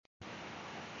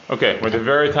Okay, we're at the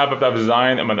very top of Daf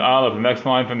Zayin Amad Aleph. The next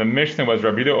line from the Mishnah was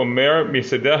Rabbi Yehuda Omer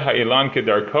Misadeh Ha'ilan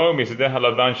Kedarko Misadeh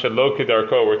Halavan Shalo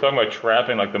Kedarko. We're talking about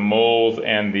trapping like the moles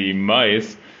and the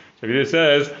mice. So Rabbi Yehuda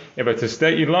says, if it's a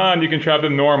Sdeh Ilan, you can trap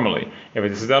them normally. If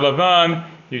it's a Sdeh Lavan,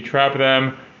 you trap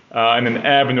them in an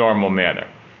abnormal manner.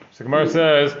 So Gemara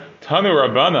says, Tanu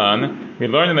Rabbanan, we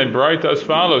learned in the Braita as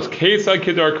follows, Kesad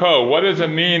Kedarko. What does it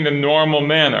mean, the normal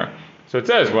manner? So it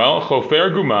says, well,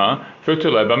 chofer guma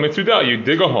fituleba mitzuda. You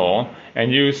dig a hole and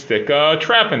you stick a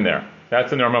trap in there.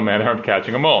 That's the normal manner of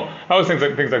catching a mole. I always think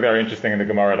things like that are interesting in the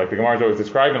Gemara. Like the Gemara is always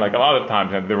describing, like a lot of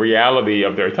times, the reality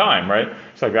of their time, right?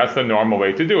 So like that's the normal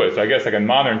way to do it. So I guess like in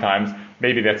modern times,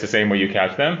 maybe that's the same way you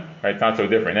catch them, right? It's not so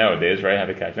different nowadays, right? How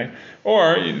to catch things.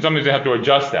 Or sometimes you have to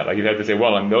adjust that. Like you have to say,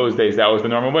 well, in those days that was the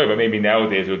normal way, but maybe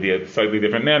nowadays it would be a slightly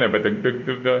different manner. But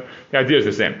the idea is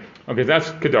the same. Okay, that's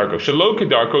kedarko. Shalo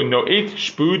kedarko no'et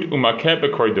shpud umaket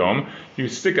bekordom. You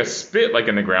stick a spit like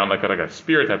in the ground, like a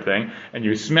spear type thing, and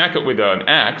you smack it with an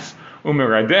axe.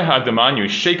 Umiradeha daman. You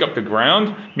shake up the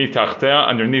ground mitachtea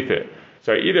underneath it.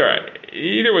 So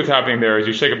either what's happening there is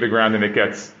you shake up the ground and it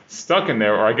gets stuck in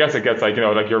there, or I guess it gets like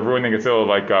you're ruining its little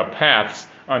paths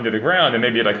under the ground, and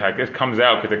maybe it comes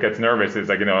out because it gets nervous. It's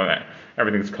like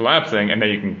everything's collapsing, and then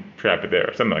you can trap it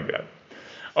there, something like that.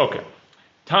 Okay.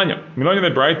 Tanya, we learned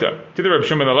in the Braita. To the Reb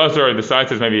Shimon Elazar, the side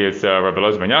says maybe it's Rabbi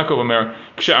Elazar ben Yaakov Omer.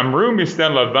 Kshe'amru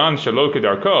misten lavan shelo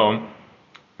kedarko.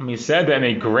 He said that in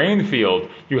a grain field,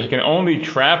 you can only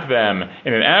trap them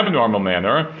in an abnormal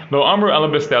manner. Lo amru ala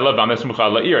bestela vanesmucha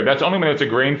la'ir. That's only when it's a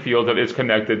grain field that is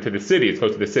connected to the city. It's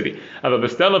close to the city. Ala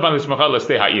bestela vanesmucha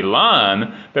la'stei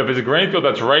ha'ilan. But if it's a grain field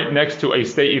that's right next to a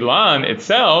stei ilan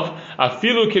itself,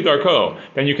 afilu kedarko,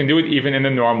 then you can do it even in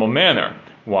a normal manner.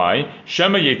 Why?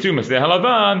 Shema yetu misdeh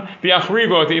halavan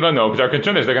v'achrivo ilano. Because our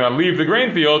concern is they're going to leave the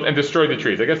grain field and destroy the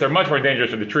trees. I guess they're much more dangerous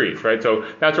for the trees, right? So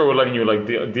that's where we're letting you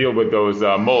deal with those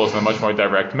moles in a much more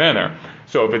direct manner.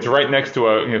 So if it's right next to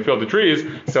a field of trees,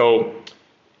 so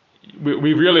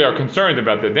we really are concerned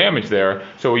about the damage there.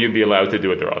 So you'd be allowed to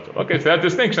do it there also. Okay, so that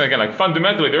distinction again, like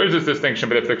fundamentally there is this distinction,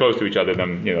 but if they're close to each other,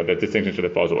 then that distinction sort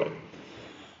of falls away.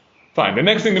 Fine. The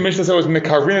next thing the Mishnah said was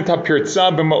mekarinata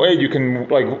pirtza b'moed. You can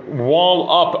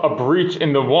wall up a breach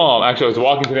in the wall. Actually, I was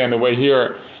walking today on the way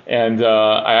here, and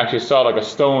I actually saw a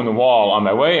stone wall on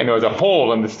my way, and there was a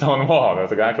hole in the stone wall. There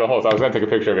was an actual hole. So I was going to take a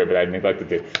picture of it, but I neglected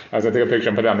to. I was going to take a picture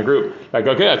and put it on the group.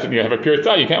 Okay, you have a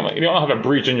pirtza. You don't have a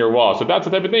breach in your wall. So that's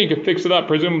the type of thing you can fix it up,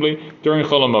 presumably during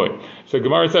Chol HaMoed. So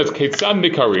Gemara says ketzad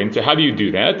mekarin. So how do you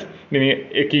do that? Meaning,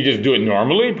 can you just do it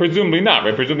normally? Presumably not.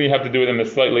 Right? Presumably you have to do it in a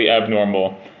slightly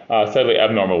abnormal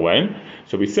way.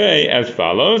 So we say as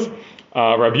follows.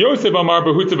 Rabbi Yosef Amar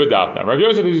b'hutza v'dafna. Rabbi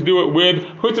Yosef used to do it with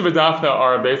hutza v'dafna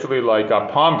are basically like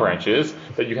palm branches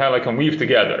that you kind of can weave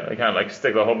together. They kind of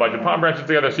stick a whole bunch of palm branches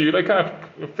together, so you kind of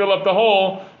fill up the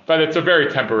hole, but it's a very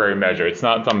temporary measure. It's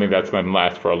not something that's going to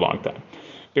last for a long time.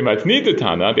 B'matnita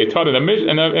Tana, they taught in a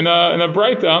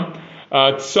Braita.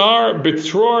 Tsar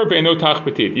bitror ve'enotach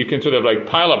petit. You can sort of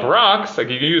pile up rocks, you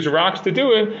can use rocks to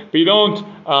do it, but you don't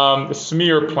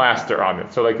smear plaster on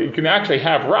it. So you can actually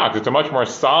have rocks. It's a much more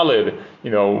solid,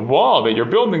 wall that you're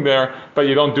building there, but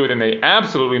you don't do it in an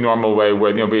absolutely normal way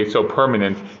where it's so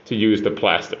permanent to use the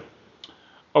plaster.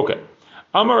 Okay.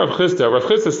 Amar Rav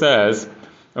Chisda says.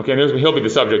 Okay, and he'll be the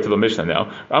subject of the Mishnah now.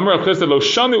 Amar Rav Chisda lo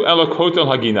shanu ela kotel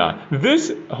hagina.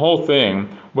 This whole thing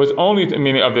was only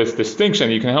meaning of this distinction.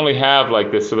 You can only have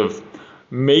this sort of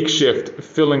makeshift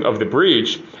filling of the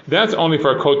breach. That's only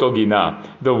for a kotel gina,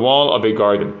 the wall of a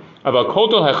garden. About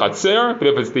kotel hechatzer, but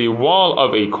if it's the wall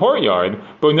of a courtyard,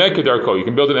 boneh kedarko, you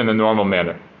can build it in a normal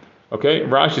manner. Okay,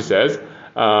 Rashi says.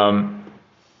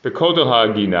 The kotel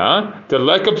hagina, the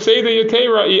lekab seder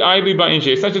yatera i'ayli ba'inshi.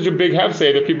 It's not such a big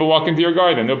hefsei that people walk into your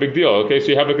garden. No big deal. Okay, so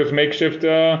you have this makeshift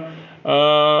filling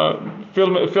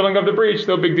of the breach.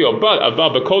 No big deal. But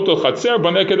above the kotel chatzer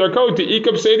baneh kedarko to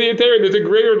ikab seder yatera, there's a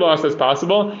greater loss that's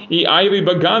possible. I'ayli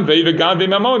baganve veganve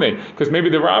mamone, because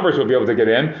maybe the robbers will be able to get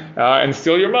in and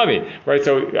steal your money. Right.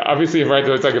 So obviously, right.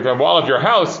 So it's like if the wall of your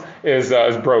house is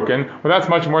broken, well, that's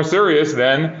much more serious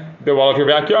than the wall of your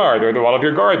backyard or the wall of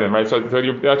your garden, right? So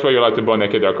that's why you're allowed to boneh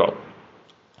kedarko.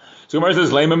 So Gemara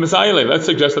says, "Lema Messiah." Let's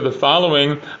suggest that the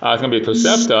following it's going to be a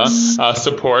Tosefta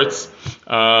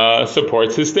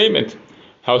supports his statement.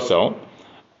 How so?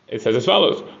 It says as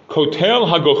follows: Kotel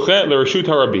hagochet l'reshut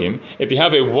harabim. If you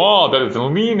have a wall that is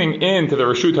leaning into the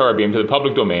reshut harabim, to the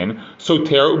public domain,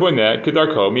 soter uboneh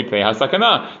kedarko mipnei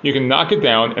hasakana. You can knock it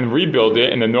down and rebuild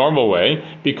it in the normal way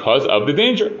because of the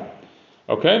danger.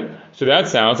 Okay, so that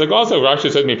sounds like also Rashi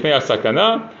said mipnei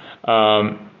hasakana.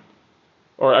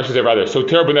 or I should say rather,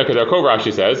 Soter b'nei kedarko,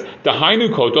 Rashi says, Dahainu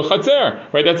kotel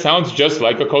chatzer, right? That sounds just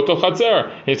like a kotel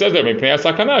chatzer. He says there, Mipnei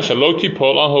sakana, shelo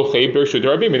tipol al hochei b'rshut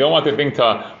rabim. You don't want the thing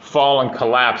to fall and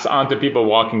collapse onto people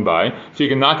walking by, so you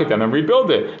can knock it down and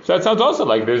rebuild it. So that sounds also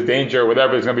like there's danger,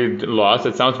 whatever is going to be lost.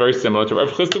 It sounds very similar to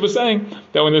Rav Chisda was saying,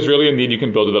 that when there's really a need, you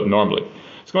can build it up normally.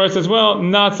 So Gemara says, well,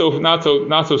 not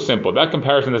so simple. That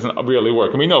comparison doesn't really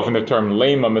work. And we know from the term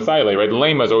lema misayle, right?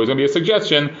 Lema is always going to be a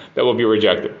suggestion that will be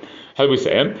rejected. How do we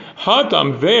say it?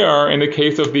 Hatam there in the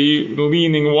case of the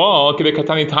leaning wall, but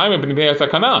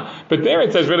there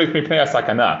it says really mipnei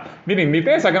sakana. Meaning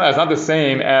mipnei sakana is not the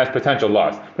same as potential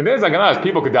loss. Mipnei sakana is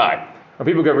people could die or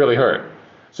people get really hurt.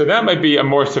 So that might be a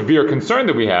more severe concern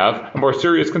that we have, a more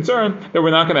serious concern that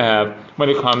we're not going to have when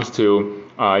it comes to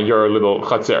your little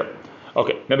chatzer.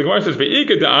 Okay, now the Gemara says,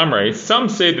 Ve'ika de some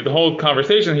say that the whole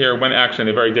conversation here went actually in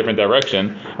a very different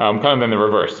direction, kind of in the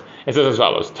reverse. It says as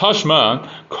follows, Tashma,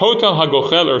 kotel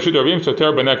hagochel reshut rabim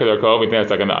soter b'nei kedarko v'tnei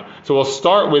sakana. So we'll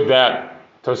start with that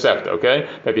Tosefta, okay?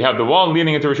 That you have the wall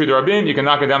leaning into reshut rabim, you can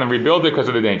knock it down and rebuild it because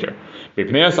of the danger.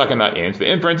 V'pnei sakana in, so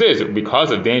the inference is,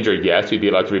 because of danger, yes, you'd be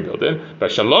allowed to rebuild it,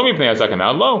 but shalom v'pnei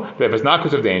sakana, lo, but if it's not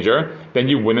because of danger, then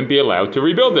you wouldn't be allowed to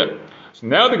rebuild it. So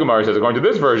now the Gemara says, according to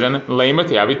this version, Lema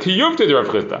Tiavi Tiyuv to the Rav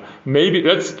Chisda. Maybe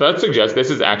let's suggest this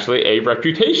is actually a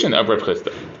refutation of Rav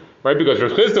Chisda, right? Because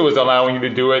Rav Chisda was allowing you to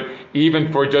do it even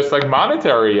for just like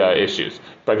monetary issues.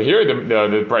 But here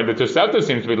the Tosefta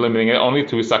seems to be limiting it only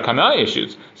to sakana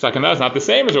issues. Sakana is not the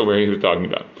same as what we're talking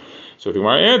about. So the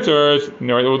Gemara answers, it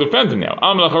will defend him now.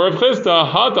 Amlach Rav Chisda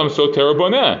hatam soter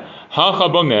boneh. Rav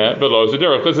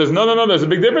Chisda says, no, there's a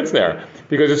big difference there.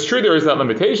 Because it's true there is that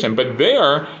limitation, but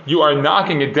there you are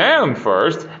knocking it down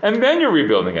first, and then you're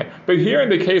rebuilding it. But here in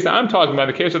the case I'm talking about,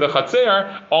 the case of the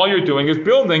Chatzer, all you're doing is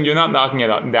building, you're not knocking it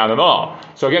down at all.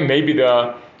 So again, maybe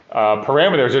the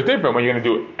parameters are different when you're going to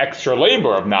do extra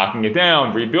labor of knocking it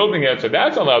down, rebuilding it, so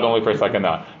that's allowed only for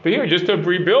Sakana. But here, just to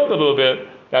rebuild a little bit,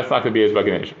 that's not going to be as big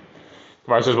an issue.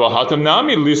 Gemara says, well, hatam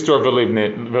nami listor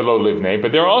velo livne,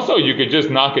 but there also you could just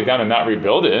knock it down and not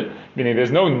rebuild it. Meaning, there's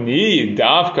no need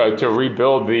dafka to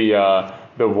rebuild the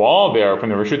wall there from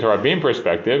the Reshut Rabim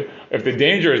perspective. If the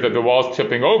danger is that the wall's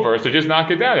tipping over, so just knock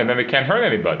it down and then it can't hurt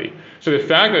anybody. So the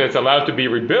fact that it's allowed to be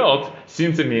rebuilt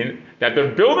seems to mean that the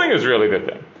building is really the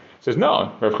thing. Says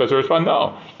no. Rav Chisda responds,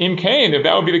 no. Im kain, if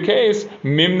that would be the case,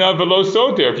 mimna velo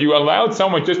soter. If you allowed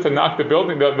someone just to knock the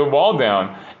building, the wall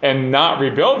down, and not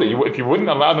rebuild it, if you wouldn't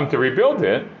allow them to rebuild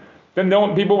it, then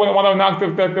people wouldn't want to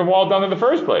knock the wall down in the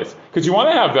first place, because you want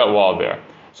to have that wall there.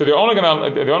 So they're only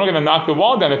going to knock the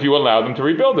wall down if you allow them to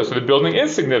rebuild it. So the building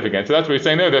is significant. So that's what he's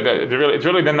saying there. That it's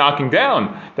really the knocking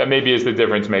down that maybe is the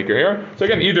difference maker here. So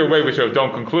again, either way, we sort of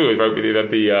don't conclude right, that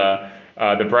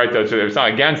the Braita, so it's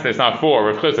not against, it's not for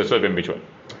Rav Chisda, it's sort of in between.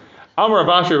 Amar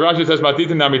Rashi says,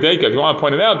 Matitin Namideika. If you want to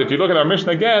point it out, if you look at our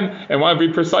Mishnah again and want to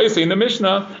read precisely in the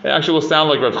Mishnah, it actually will sound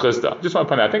like Rav Chisda. Just want to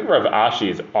point out, I think Rav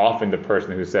Ashi is often the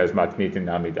person who says Matitin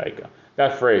Namideika.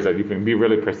 That phrase, that you can be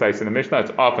really precise in the Mishnah,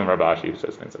 it's often Rav Ashi who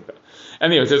says things like that.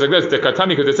 Anyway, it says like this, the Katani,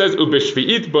 because it says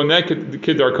Ubishvi'it boneh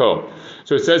kidarko.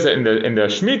 So it says that in the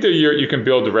Shemitah year, you can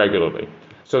build regularly.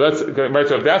 So that's right.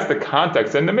 So if that's the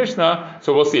context in the Mishnah,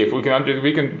 so we'll see if we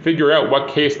can figure out what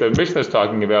case the Mishnah is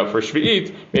talking about for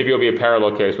Shvi'it. Maybe it'll be a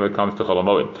parallel case when it comes to Chol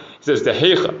HaMoed. It says the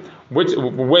Heicha,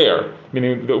 where,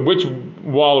 meaning which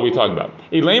wall are we talking about?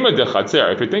 Ilema de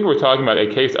Chatzer. If you think we're talking about a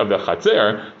case of the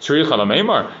Chatzer, Tzrich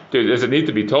HaLameimar, does it need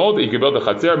to be told that you can build the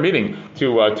Chatzer? Meaning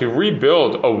to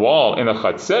rebuild a wall in a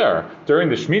Chatzer during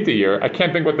the Shemitah year. I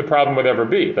can't think what the problem would ever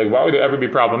be. Like, why would it ever be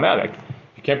problematic?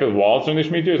 You can't build walls during the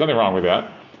Shemitah year. There's nothing wrong with that.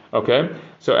 Okay,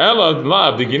 so Ela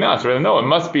Lav the Ginas, right? No, it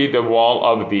must be the wall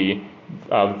of the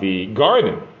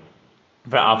garden.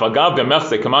 And then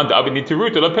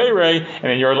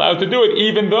you're allowed to do it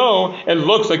even though it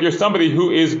looks like you're somebody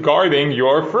who is guarding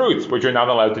your fruits, which you're not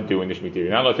allowed to do in the Shemitah. You're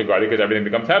not allowed to guard it because everything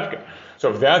becomes hefker. So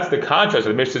if that's the contrast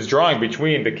that the Mishnah is drawing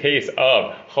between the case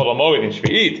of Chol HaMoed and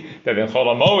Shvi'it, that in Chol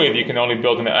HaMoed you can only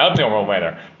build in an abnormal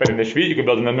manner, but in the Shvi'it you can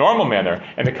build in a normal manner,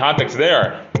 and the context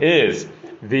there is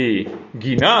the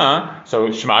Gina,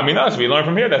 so Shema Minas, we learn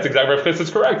from here, that's exactly Rav Chisda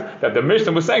is correct, that the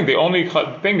Mishnah was saying the only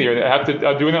thing that you have to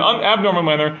do in an abnormal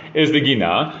manner is the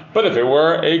Gina, but if it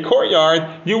were a courtyard,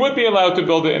 you would be allowed to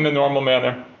build it in the normal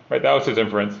manner, right? That was his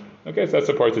inference. Okay, so that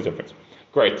supports his inference.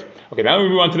 Great. Okay, now we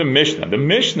move on to the Mishnah. The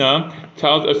Mishnah is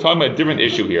talking about a different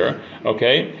issue here,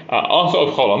 okay, also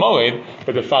of Chol HaMoed,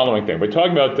 but the following thing. We're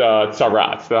talking about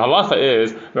tzarat. The halacha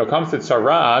is, when it comes to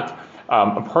tzarat,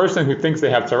 a person who thinks they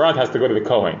have tzarat has to go to the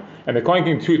Kohen. And the Kohen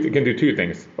can do two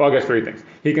things. Well, I guess three things.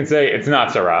 He can say it's not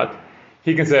tzarat.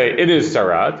 He can say it is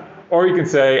tzarat. or you can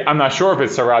say, I'm not sure if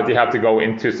it's sarat, you have to go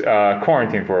into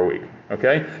quarantine for a week.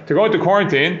 Okay? To go into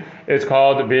quarantine is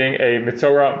called being a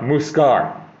mitzora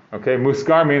muskar. Okay?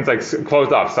 Muskar means like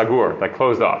closed off, sagur, like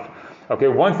closed off. Okay?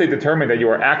 Once they determine that you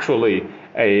are actually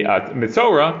a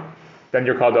mitzora, then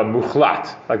you're called a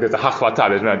mukhlat. Like there's a hachlata,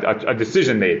 there's a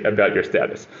decision made about your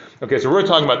status. Okay, so we're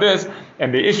talking about this,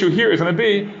 and the issue here is going to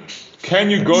be, can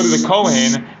you go to the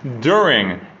Kohen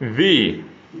during the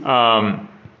Chol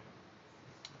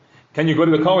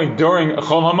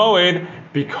HaMoed?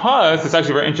 Because it's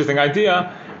actually a very interesting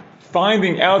idea.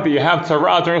 Finding out that you have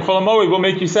tzara during Chol HaMoed will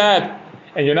make you sad,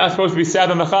 and you're not supposed to be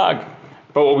sad on the Chag.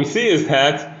 But what we see is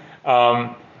that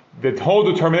the whole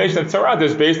determination of tzara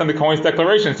is based on the Kohen's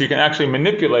declaration, so you can actually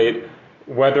manipulate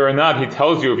whether or not he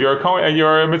tells you if you're a Kohen,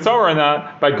 you're a mitzvah or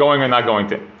not, by going or not going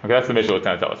to. Okay, that's the Mishnah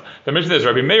trying to tell us. The Mishnah is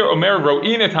Rabbi Meir Omer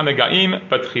Ro'in et hanegaim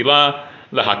batchila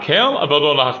lahakel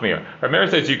avalo lahachmir. Rabbi Meir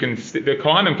says the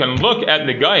Kohanim can look at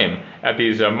negaim, at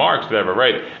these marks, whatever,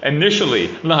 right? Initially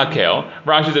lahakel.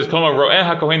 Rashi says Kolma ro'eh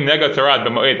hakohen nega tzarad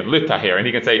b'moed litahir, and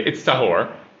he can say it's tahor.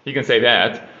 He can say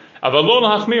that. Avalo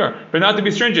lahachmir, but not to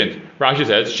be stringent. Rashi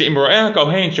says she'im ro'eh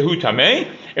hakohen shehu tamei.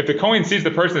 If the Kohen sees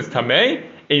the person is tamei,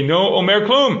 Eino omer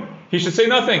klum. He should say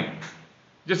nothing.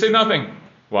 Just say nothing.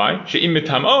 Why? She'im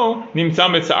mitamo nimtza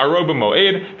mitza'aro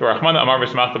b'moed v'rachmana amar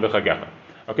v'shmachta b'chagecha.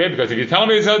 Okay, because if you tell him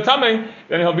he's tamei,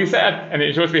 then he'll be sad, and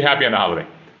he's supposed to be happy on the holiday.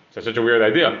 So it's such a weird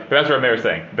idea. But that's what Meir is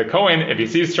saying. The Kohen, if he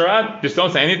sees Sharat, just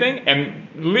don't say anything, and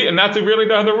that's really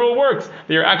the rule works.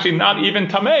 That you're actually not even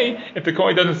tamei if the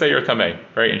Kohen doesn't say you're tamei.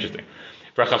 Very interesting.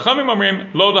 Chachamim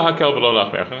omrim lo lahakel v'lo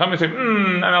lachmer. Chachamim say,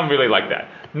 I don't really like that.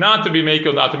 Not to be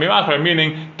mekel, not to be machmer,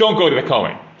 meaning don't go to the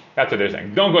Kohen. That's what they're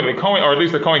saying. Don't go to the Kohen, or at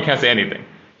least the Kohen can't say anything.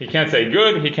 He can't say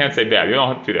good, he can't say bad. You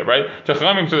don't have to do that, right?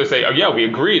 Chachamim, so they say, oh yeah, we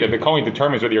agree that the Kohen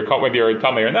determines whether you're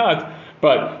tamei or not,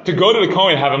 but to go to the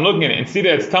Kohen, have him looking at it, and see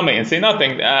that it's tamei and say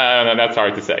nothing, that's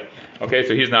hard to say. Okay,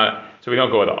 so we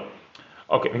don't go at all.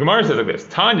 Okay, the Gemara says like this.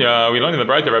 Tanya, we learned in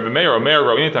the Braita, Rabbi Meir Omer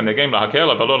Ro'in Tanegim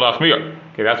lahakel v'lo lachmir.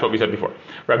 Okay, that's what we said before.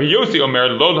 Rabbi Yossi Omer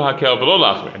lo lahakel v'lo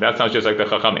lachmir. That sounds just like the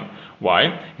Chachamim.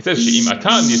 Why? He says she'im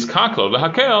atan nizkaklo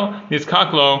lahakel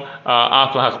nizkaklo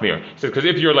af lahachmir. He says because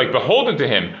if you're like beholden to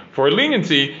him for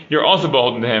leniency, you're also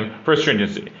beholden to him for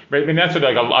stringency. Right? I mean that's sort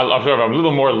of like a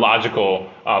little more logical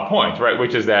point, right?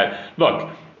 Which is that look.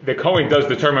 The Kohen does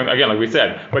determine, again, like we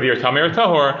said, whether you're Tamei or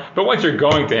Tahor, but once you're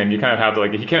going to him, you kind of have to,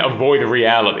 he can't avoid the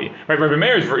reality. Right? Rabbi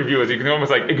Meir's view is you can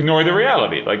almost, ignore the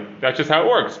reality. That's just how it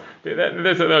works.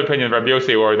 That's the opinion of Rabbi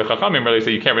Yossi or the Chachamim really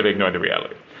say you can't really ignore the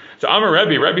reality. So Amar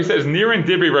Rebbe says, Nirin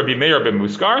Dibri Rabbi Meir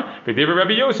b'muskar, v'Dibri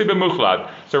Rabbi Yossi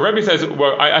b'muchlad. So Rebbe says,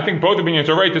 well, I think both opinions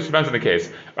are right, just depends on the case.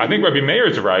 I think Rabbi Meir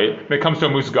is right when it comes to a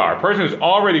musgar. A person who's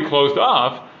already closed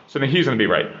off, so then he's going to be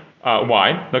right.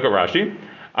 Why? Look at Rashi.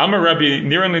 Amar Rabbi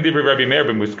Niran Lidivri Rabbi Meir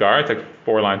b'muskar. It's like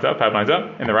 5 lines up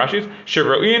in the Rashis.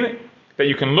 Shevroin, that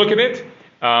you can look at it. In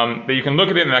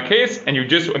that case,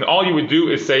 and all you would do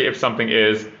is say if something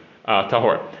is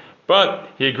tahor. But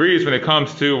he agrees when it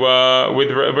comes to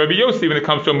with Rabbi Yossi when it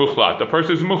comes to a muchlat. The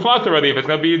person who's muchlat already, if it's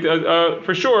going to be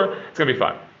for sure, it's going to be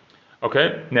fine.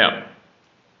 Okay. Now,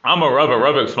 Amar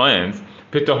Rava explains.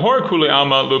 Pitahor kuli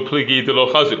alma lo pligi de lo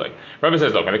chazulei. Rabbi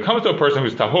says, look, when it comes to a person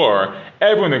who's tahor,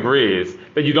 everyone agrees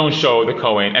that you don't show the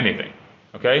Kohen anything.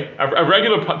 Okay? A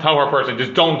regular tahor person,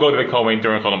 just don't go to the Kohen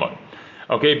during Chol HaMoed.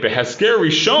 Okay? Behesker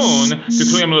rishon to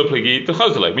kuli alma lo pligi de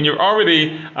chazulei. When you're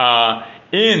already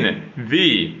in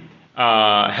the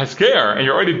Hesker, and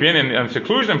you've already been in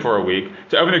seclusion for a week,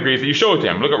 so everyone agrees that you show it to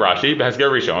him. Look at Rashi,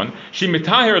 Behesker rishon, she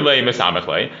mitahir le mesamech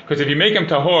le, because if you make him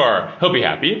tahor, he'll be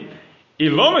happy.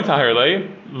 And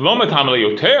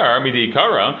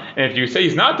if you say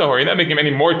he's not tahor, you're not making him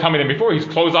any more tummy than before. He's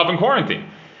closed off in quarantine.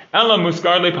 You just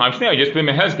put him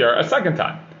in hezger a second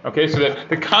time. Okay, so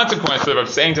the consequence of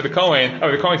saying to the Kohen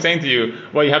saying to you,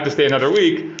 well, you have to stay another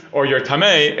week, or you're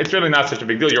tamei, it's really not such a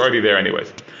big deal. You're already there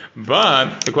anyways.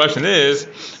 But the question is,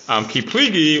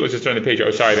 kipligi, let's just turn the page.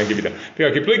 Oh, sorry, I didn't give you that.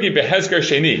 Kipligi behezger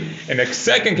sheni. In the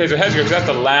second case of hezger, because that's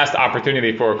the last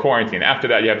opportunity for a quarantine. After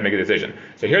that, you have to make a decision.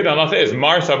 So here the halacha is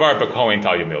mar savar b'kohen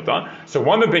tal yamilta. So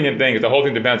one opinion thing is the whole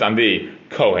thing depends on the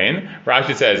Kohen.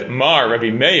 Rashi says mar Rabbi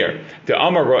Meir to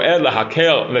amar ro'ed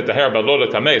lahakel letaher balo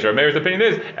letamei. So Rabbi Meir's opinion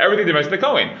is everything depends on the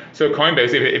Kohen. So Kohen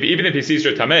basically, even if he sees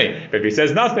your tamei, but if he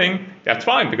says nothing, that's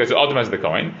fine because it all depends on the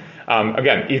Kohen.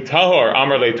 Again, itahor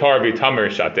amar leitar v'tamer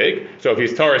shatek. So if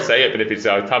he's Torah, say it, but if he's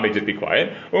tamei, just be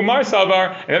quiet. Umar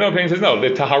savar, and then the opinion says no,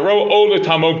 letaharo o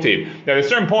letamoktiv. Now at a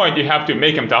certain point, you have to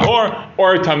make him tahor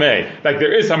or tamei. Like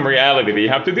there is some reality that you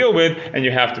have to deal with, and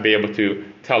you have to be able to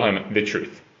tell him the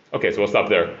truth. Okay, so we'll stop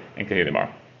there and continue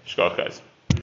tomorrow. Shkoch guys.